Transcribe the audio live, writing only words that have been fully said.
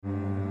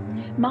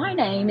My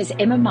name is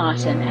Emma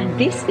Martin, and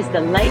this is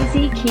the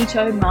Lazy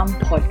Keto Mum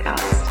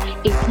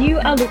podcast. If you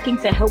are looking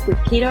for help with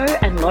keto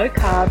and low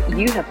carb,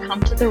 you have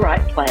come to the right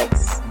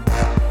place.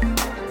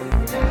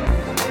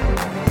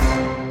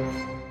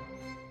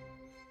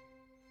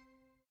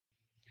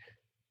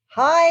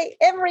 Hi,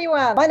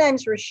 everyone. My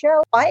name's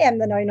Rochelle. I am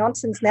the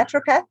Nonsense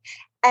Naturopath,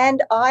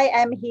 and I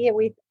am here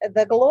with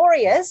the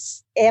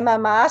glorious Emma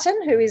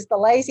Martin, who is the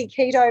Lazy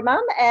Keto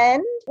Mum,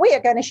 and we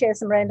are going to share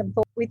some random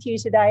thoughts with you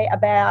today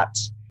about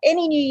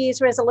any New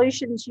Year's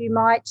resolutions you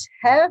might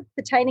have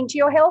pertaining to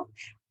your health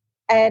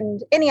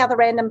and any other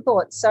random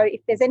thoughts. So if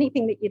there's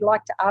anything that you'd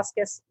like to ask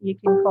us, you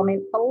can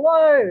comment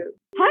below.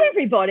 Hi,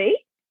 everybody.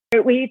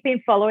 We've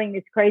been following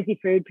this crazy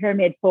food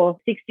pyramid for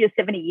 60 or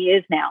 70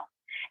 years now.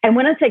 And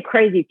when I say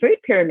crazy food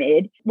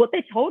pyramid, what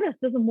they told us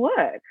doesn't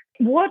work.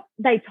 What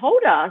they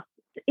told us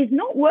is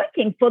not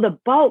working for the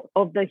bulk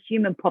of the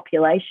human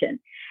population.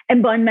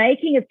 And by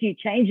making a few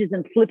changes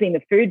and flipping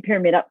the food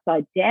pyramid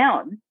upside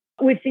down,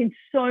 we've seen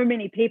so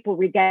many people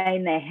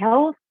regain their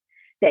health,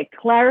 their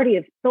clarity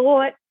of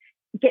thought,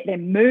 get their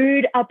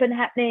mood up and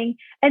happening.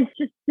 And it's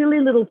just silly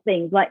little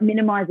things like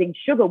minimizing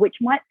sugar, which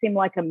might seem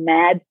like a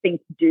mad thing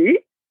to do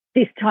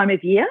this time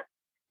of year.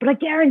 But I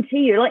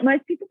guarantee you, like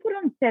most people put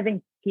on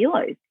 7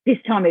 kilos this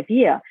time of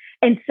year.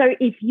 And so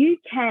if you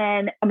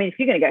can, if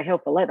you're going to go hell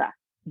for leather,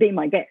 be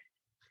my guest.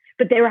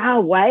 But there are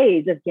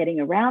ways of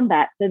getting around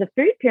that. So the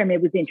food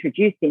pyramid was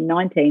introduced in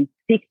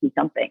 1960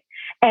 something,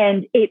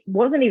 and it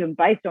wasn't even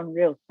based on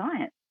real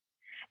science.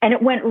 And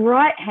it went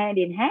right hand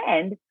in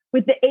hand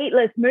with the eat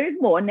less,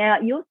 move more. Now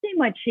you'll see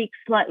my cheeks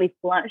slightly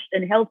flushed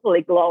and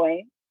healthfully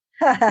glowing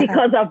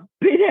because I've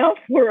been out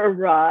for a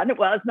run.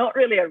 Well, it's not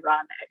really a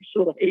run,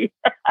 actually.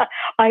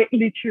 I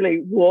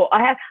literally walk.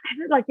 I have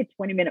like a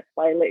 20-minute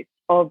playlist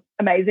of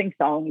amazing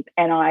songs,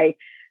 and I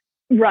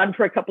run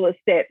for a couple of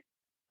steps,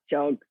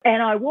 jog,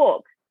 and I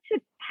walk to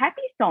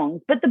happy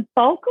songs. But the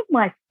bulk of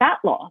my fat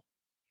loss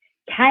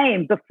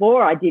came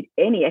before I did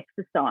any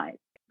exercise.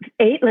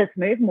 Eat less,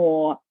 move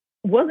more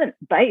wasn't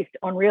based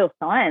on real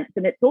science,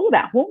 and it's all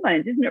about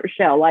hormones, isn't it,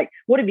 Rochelle? Like,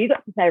 what have you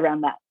got to say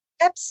around that?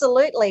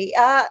 Absolutely.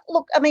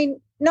 Look,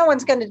 no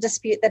one's going to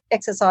dispute that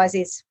exercise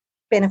is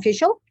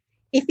beneficial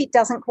if it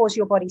doesn't cause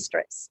your body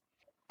stress.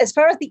 As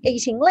far as the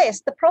eating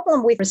less, the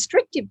problem with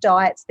restrictive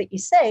diets that you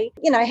see,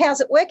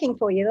 how's it working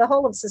for you? The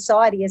whole of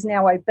society is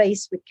now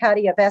obese with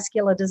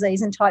cardiovascular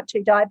disease and type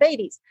 2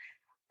 diabetes.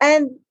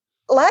 And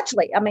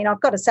largely, I've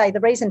got to say the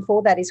reason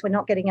for that is we're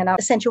not getting enough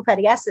essential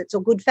fatty acids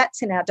or good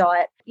fats in our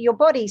diet. Your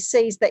body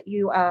sees that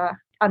you are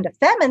under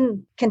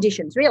famine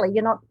conditions, really.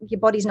 Your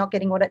body's not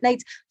getting what it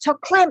needs. So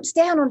it clamps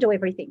down onto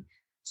everything.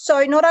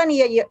 So not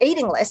only are you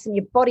eating less and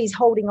your body's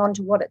holding on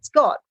to what it's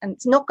got, and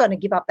it's not going to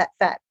give up that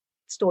fat,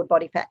 stored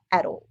body fat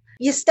at all.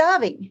 You're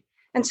starving.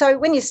 And so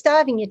when you're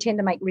starving, you tend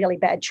to make really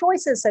bad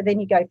choices. So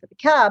then you go for the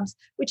carbs,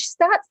 which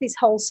starts this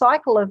whole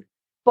cycle of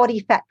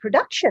body fat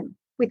production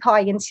with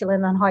high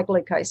insulin and high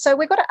glucose. So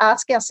we've got to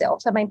ask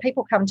ourselves,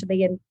 people come to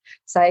me and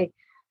say,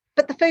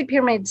 but the food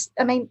pyramids,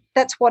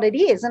 that's what it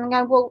is. And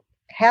I go, well,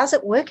 how's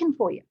it working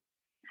for you?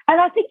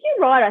 And I think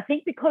you're right. I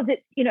think because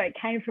it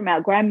came from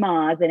our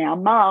grandmas and our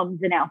mums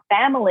and our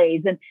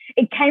families, and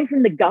it came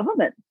from the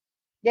government,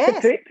 yes.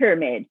 The food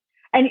pyramid.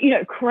 And,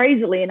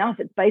 crazily enough,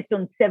 it's based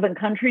on 7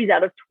 countries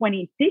out of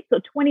 26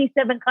 or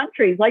 27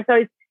 countries. Like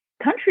those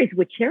countries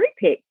were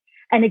cherry-picked.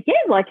 And again,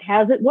 like,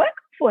 how's it working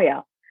for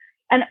you?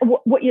 And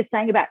what you're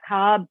saying about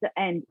carbs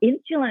and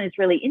insulin is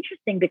really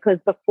interesting, because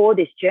before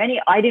this journey,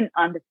 I didn't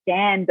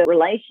understand the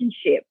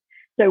relationship.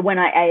 So when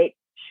I ate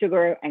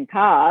sugar and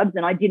carbs,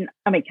 and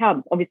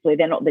carbs, obviously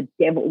they're not the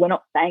devil, we're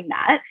not saying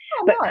that,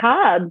 but no.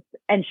 Carbs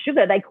and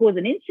sugar, they cause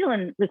an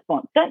insulin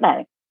response, don't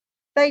they?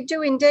 They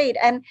do indeed.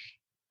 And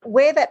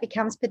where that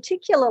becomes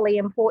particularly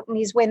important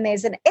is when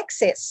there's an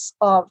excess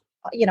of,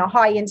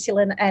 high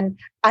insulin and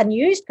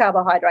unused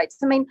carbohydrates.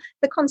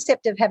 The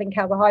concept of having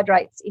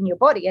carbohydrates in your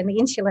body, and the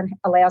insulin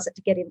allows it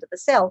to get into the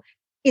cell,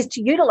 is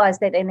to utilize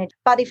that energy.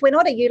 But if we're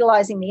not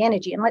utilizing the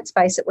energy, and let's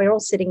face it, we're all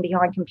sitting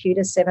behind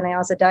computers 7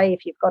 hours a day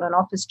if you've got an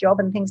office job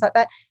and things like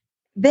that,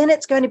 then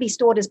it's going to be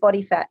stored as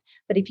body fat.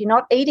 But if you're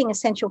not eating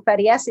essential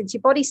fatty acids,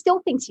 your body still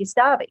thinks you're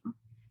starving.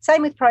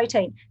 Same with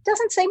protein.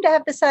 Doesn't seem to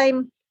have the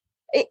same,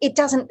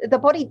 the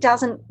body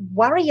doesn't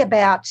worry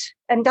about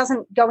and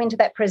doesn't go into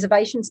that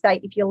preservation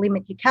state if you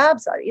limit your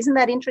carbs, though. Isn't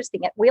that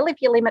interesting? It will if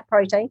you limit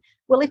protein,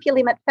 will if you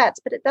limit fats,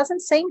 but it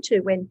doesn't seem to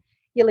when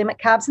you limit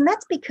carbs. And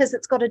that's because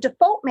it's got a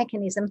default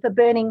mechanism for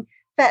burning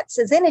fats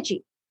as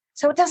energy.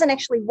 So it doesn't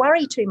actually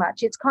worry too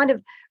much. It's kind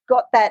of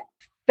got that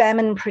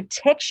famine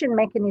protection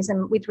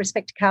mechanism with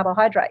respect to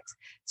carbohydrates.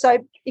 So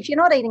if you're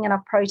not eating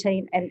enough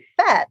protein and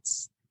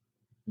fats,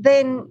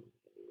 then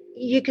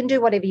you can do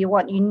whatever you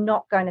want. You're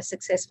not going to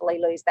successfully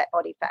lose that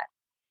body fat.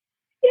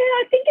 Yeah,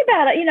 I think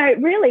about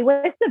it, really,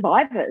 we're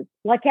survivors.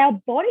 Like, our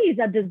bodies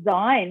are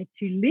designed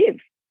to live.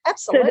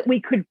 Absolutely. So that we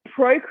could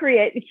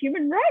procreate the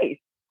human race.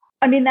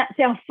 That's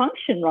our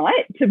function,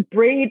 right? To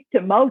breed,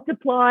 to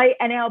multiply,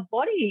 and our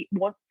body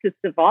wants to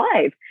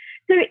survive.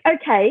 So,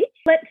 okay,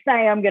 let's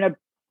say I'm going to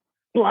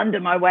blunder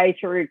my way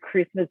through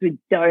Christmas with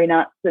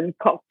donuts and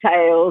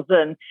cocktails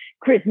and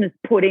Christmas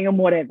pudding and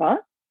whatever.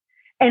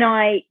 And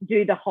I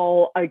do the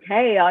whole,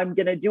 okay, I'm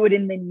going to do it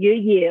in the new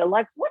year.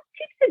 Like, what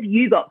tips have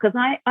you got? Because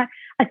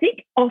I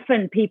think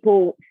often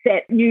people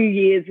set New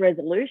Year's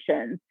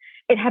resolutions.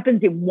 It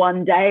happens in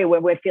one day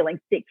when we're feeling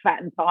sick,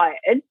 fat, and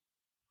tired.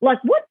 Like,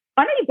 what?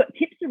 I know you've got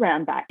tips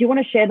around that. Do you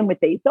want to share them with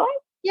these guys?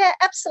 Yeah,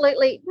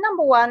 absolutely.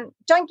 Number one,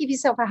 don't give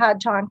yourself a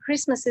hard time.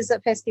 Christmas is a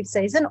festive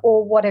season,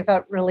 or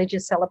whatever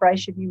religious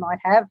celebration you might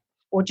have,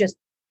 or just,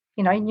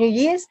 New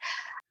Year's.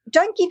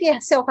 Don't give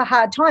yourself a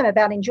hard time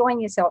about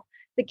enjoying yourself.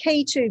 The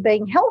key to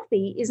being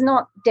healthy is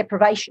not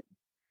deprivation.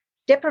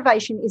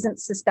 Deprivation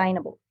isn't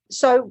sustainable.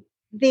 So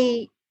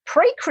the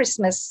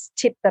pre-Christmas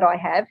tip that I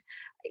have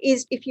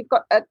is, if you've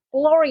got a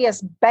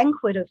glorious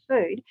banquet of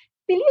food,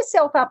 fill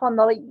yourself up on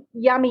the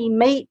yummy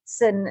meats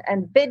and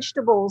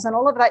vegetables and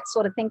all of that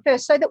sort of thing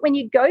first, so that when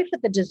you go for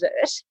the dessert,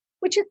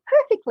 which is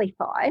perfectly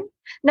fine,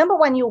 number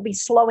one, you'll be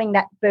slowing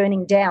that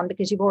burning down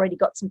because you've already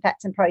got some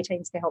fats and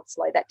proteins to help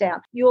slow that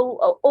down.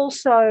 You'll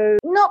also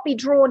not be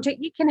drawn to,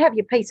 you can have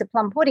your piece of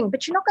plum pudding,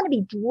 but you're not going to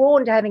be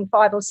drawn to having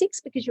 5 or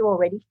 6 because you're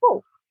already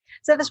full.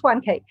 So that's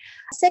one key.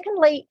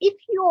 Secondly, if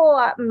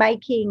you're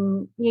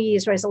making New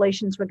Year's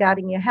resolutions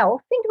regarding your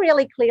health, think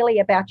really clearly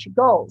about your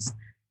goals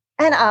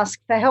and ask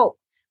for help.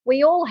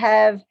 We all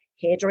have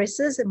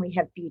hairdressers and we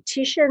have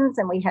beauticians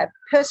and we have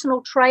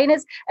personal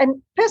trainers,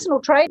 and personal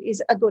training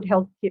is a good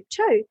health tip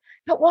too.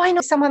 But why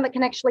not someone that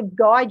can actually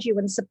guide you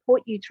and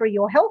support you through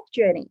your health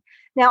journey?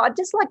 Now, I'd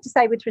just like to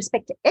say, with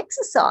respect to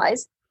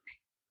exercise,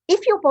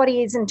 if your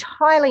body is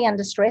entirely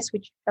under stress,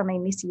 which,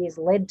 this year's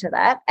led to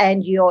that,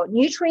 and you're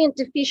nutrient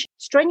deficient,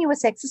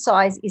 strenuous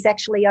exercise is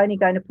actually only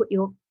going to put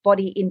your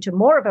body into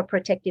more of a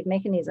protective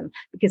mechanism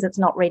because it's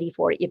not ready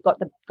for it. You've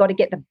got to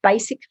get the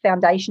basic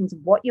foundations of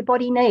what your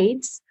body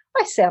needs.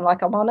 I sound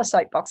like I'm on a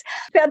soapbox.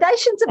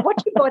 Foundations of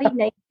what your body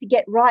needs to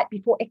get right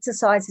before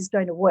exercise is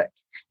going to work.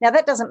 Now,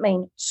 that doesn't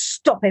mean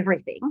stop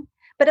everything,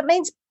 but it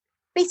means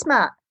be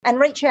smart and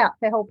reach out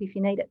for help if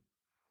you need it.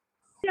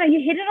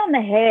 You hit it on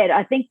the head.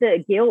 I think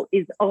the guilt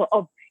is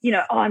of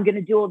I'm going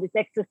to do all this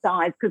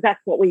exercise because that's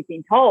what we've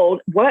been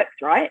told works,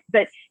 right?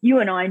 But you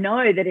and I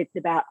know that it's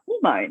about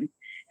hormones.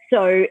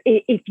 So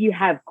if you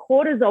have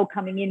cortisol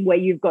coming in where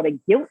you've got a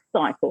guilt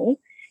cycle,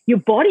 your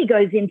body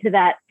goes into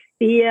that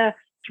fear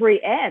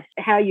 3F,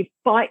 how you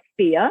fight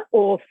fear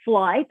or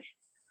flight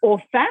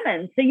or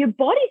famine. So your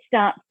body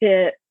starts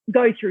to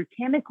go through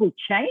chemical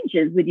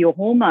changes with your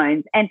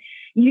hormones, and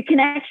you can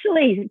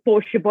actually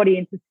force your body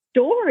into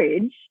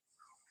storage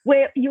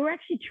where you're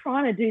actually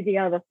trying to do the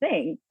other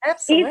thing.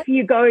 Absolutely. If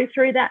you go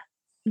through that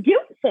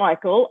guilt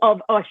cycle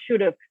of, I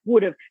should have,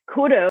 would have,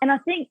 could have. And I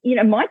think,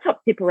 my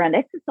top tip around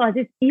exercise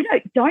is,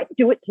 don't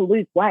do it to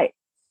lose weight.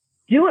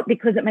 Do it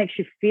because it makes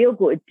you feel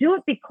good. Do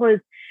it because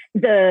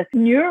the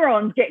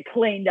neurons get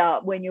cleaned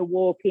up when you're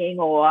walking,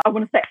 or I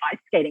want to say ice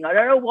skating. I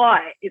don't know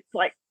why. It's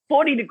like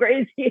 40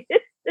 degrees here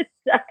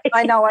today.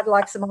 I know, I'd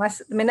like some ice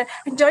at the minute.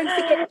 And don't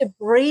forget to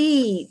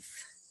breathe.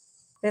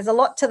 There's a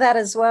lot to that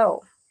as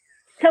well.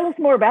 Tell us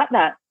more about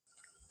that.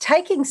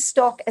 Taking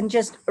stock and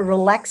just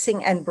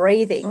relaxing and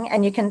breathing,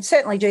 and you can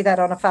certainly do that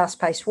on a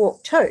fast-paced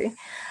walk too,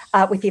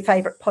 with your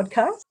favourite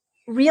podcast,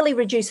 really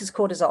reduces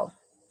cortisol.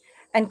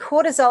 And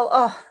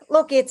cortisol,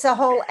 it's a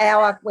whole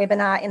hour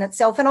webinar in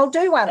itself, and I'll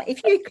do one.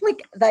 If you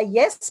click the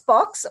yes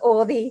box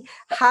or the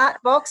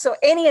heart box or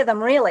any of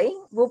them really,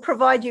 we'll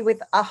provide you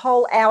with a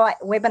whole hour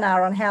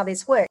webinar on how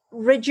this works.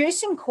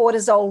 Reducing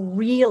cortisol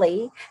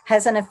really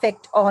has an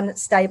effect on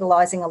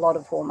stabilising a lot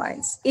of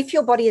hormones. If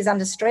your body is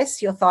under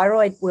stress, your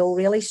thyroid will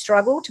really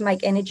struggle to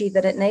make energy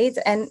that it needs.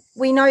 And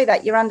we know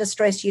that you're under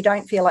stress, you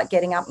don't feel like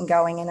getting up and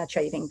going and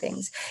achieving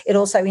things. It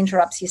also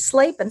interrupts your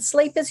sleep, and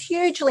sleep is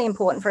hugely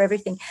important for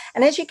everything.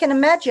 And as you can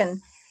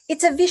imagine,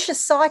 it's a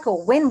vicious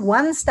cycle. When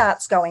one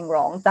starts going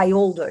wrong, they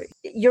all do.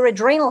 Your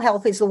adrenal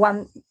health is the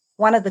one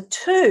of the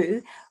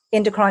 2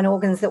 endocrine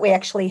organs that we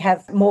actually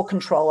have more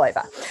control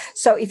over.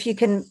 So if you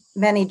can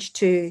manage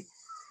to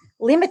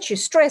limit your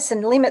stress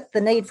and limit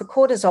the need for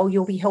cortisol,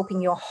 you'll be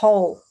helping your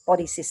whole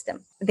body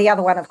system. The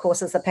other one, of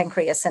course, is the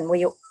pancreas, and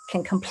we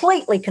can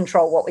completely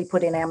control what we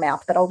put in our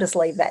mouth, but I'll just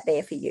leave that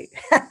there for you.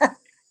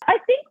 I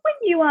think when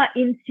you are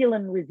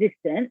insulin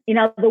resistant, in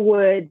other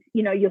words,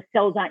 your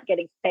cells aren't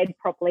getting fed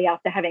properly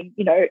after having,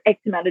 X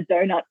amount of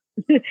donuts,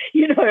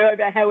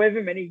 over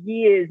however many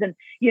years, and,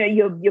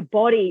 your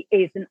body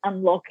isn't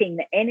unlocking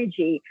the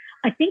energy,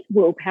 I think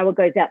willpower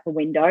goes out the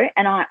window.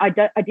 And I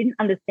didn't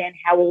understand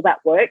how all that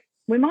works.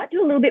 We might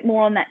do a little bit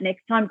more on that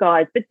next time,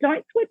 guys, but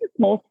don't sweat the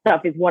small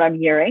stuff is what I'm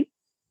hearing.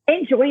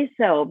 Enjoy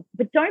yourselves,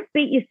 but don't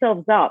beat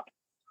yourselves up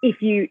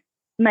if you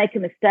make a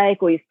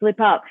mistake or you slip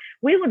up.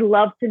 We would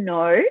love to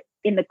know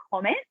in the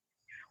comments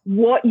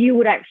what you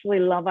would actually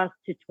love us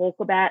to talk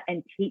about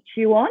and teach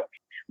you on.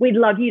 We'd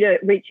love you to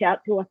reach out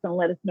to us and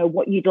let us know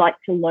what you'd like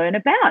to learn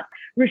about.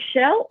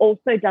 Rochelle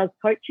also does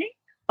coaching.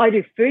 I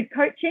do food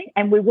coaching,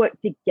 and we work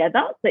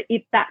together. So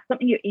if that's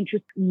something you're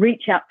interested in,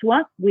 reach out to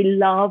us. We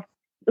love,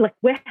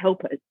 we're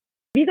helpers.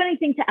 Have you got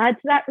anything to add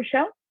to that,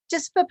 Rochelle?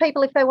 just for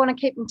people, if they want to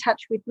keep in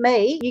touch with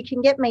me, you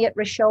can get me at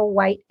Rochelle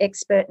Waite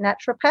Expert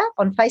Naturopath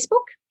on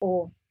Facebook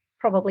or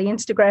probably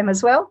Instagram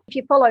as well. If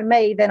you follow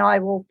me, then I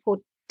will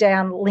put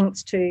down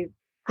links to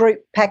group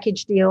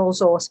package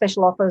deals or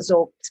special offers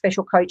or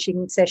special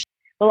coaching sessions.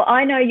 Well,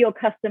 I know your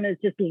customers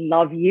just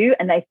love you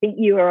and they think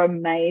you are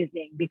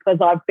amazing, because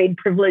I've been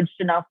privileged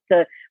enough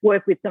to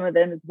work with some of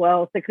them as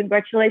well. So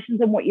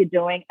congratulations on what you're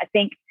doing. I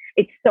think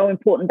it's so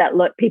important that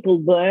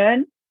people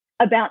learn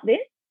about this.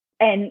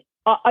 And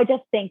I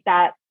just think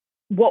that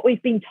what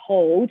we've been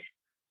told,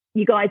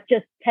 you guys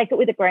just take it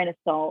with a grain of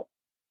salt,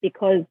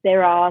 because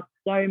there are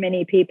so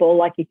many people,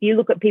 like if you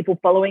look at people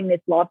following this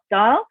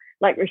lifestyle,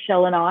 like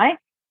Rochelle and I,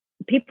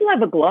 people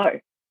have a glow.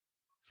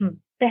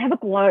 They have a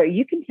glow.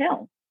 You can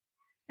tell.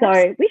 So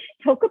we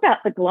should talk about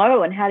the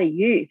glow and how to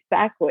use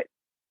backwards.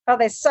 Oh,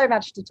 there's so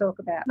much to talk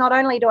about. Not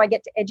only do I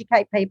get to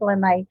educate people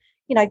and they,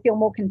 feel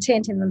more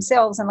content in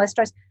themselves and less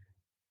stressed,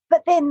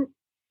 but then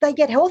they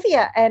get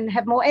healthier and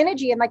have more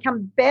energy and they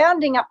come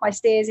bounding up my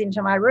stairs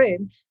into my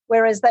room,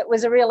 whereas that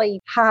was a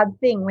really hard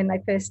thing when they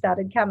first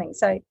started coming.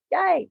 So,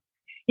 yay.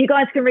 You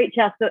guys can reach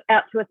out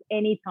to us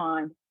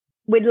anytime.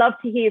 We'd love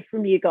to hear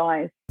from you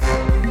guys.